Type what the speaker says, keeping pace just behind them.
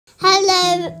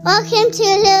Welcome to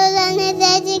Little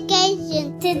Learners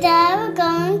Education. Today we're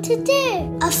going to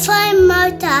do a fine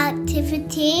motor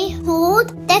activity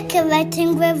called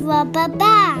decorating with rubber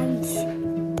bands.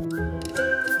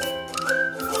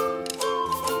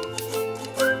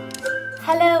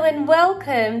 Hello and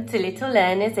welcome to Little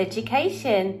Learners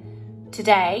Education.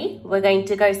 Today we're going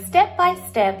to go step by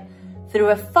step through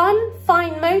a fun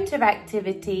fine motor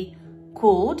activity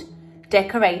called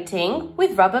decorating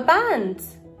with rubber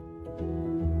bands.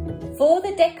 For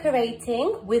the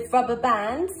decorating with rubber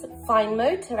bands fine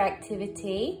motor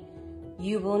activity,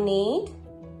 you will need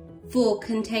 4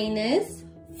 containers,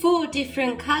 4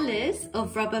 different colours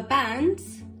of rubber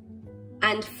bands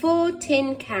and 4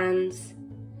 tin cans.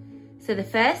 So the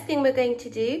first thing we're going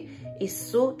to do is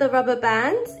sort the rubber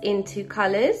bands into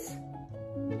colours.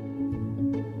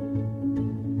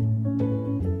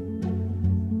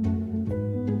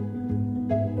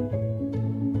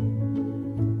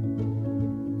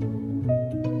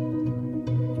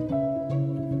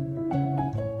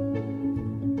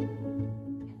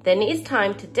 Then it is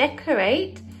time to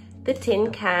decorate the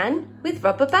tin can with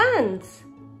rubber bands.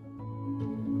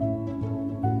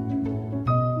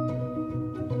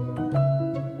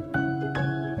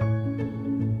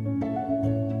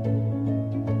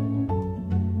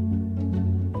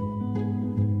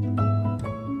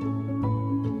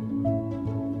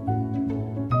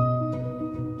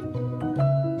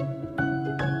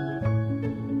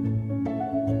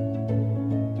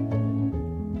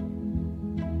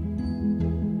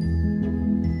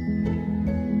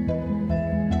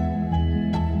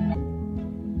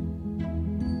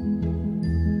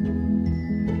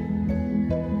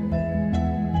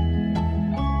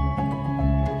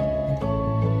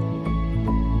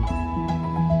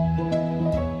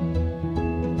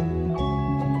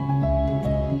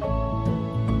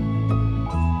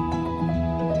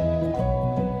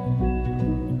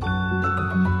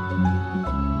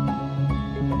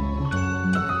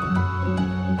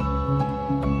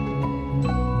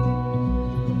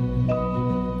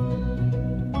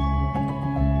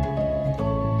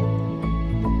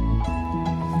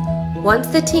 Once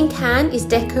the tin can is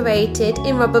decorated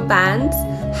in rubber bands,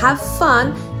 have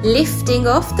fun lifting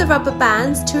off the rubber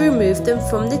bands to remove them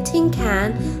from the tin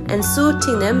can and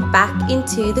sorting them back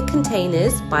into the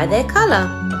containers by their colour.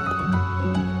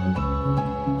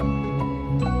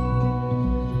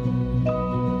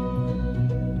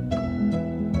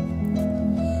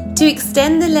 To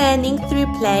extend the learning through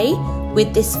play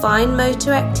with this fine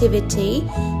motor activity,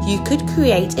 you could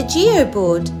create a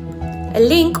geoboard. A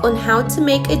link on how to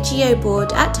make a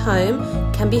geoboard at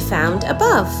home can be found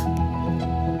above.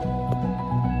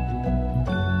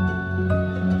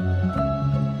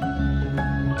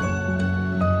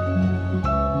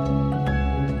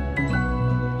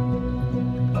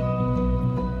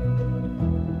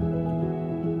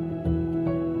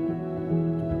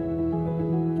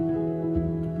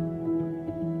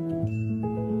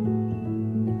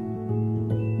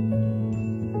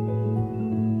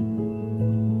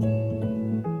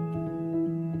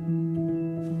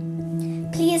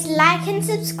 Please like and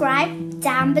subscribe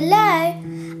down below,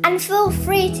 and feel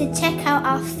free to check out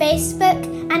our Facebook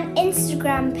and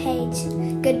Instagram page.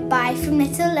 Goodbye from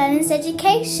Little Learners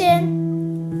Education.